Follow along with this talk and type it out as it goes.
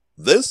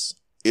This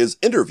is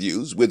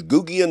Interviews with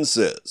Googie and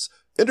Sis,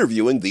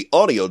 interviewing the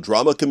audio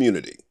drama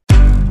community.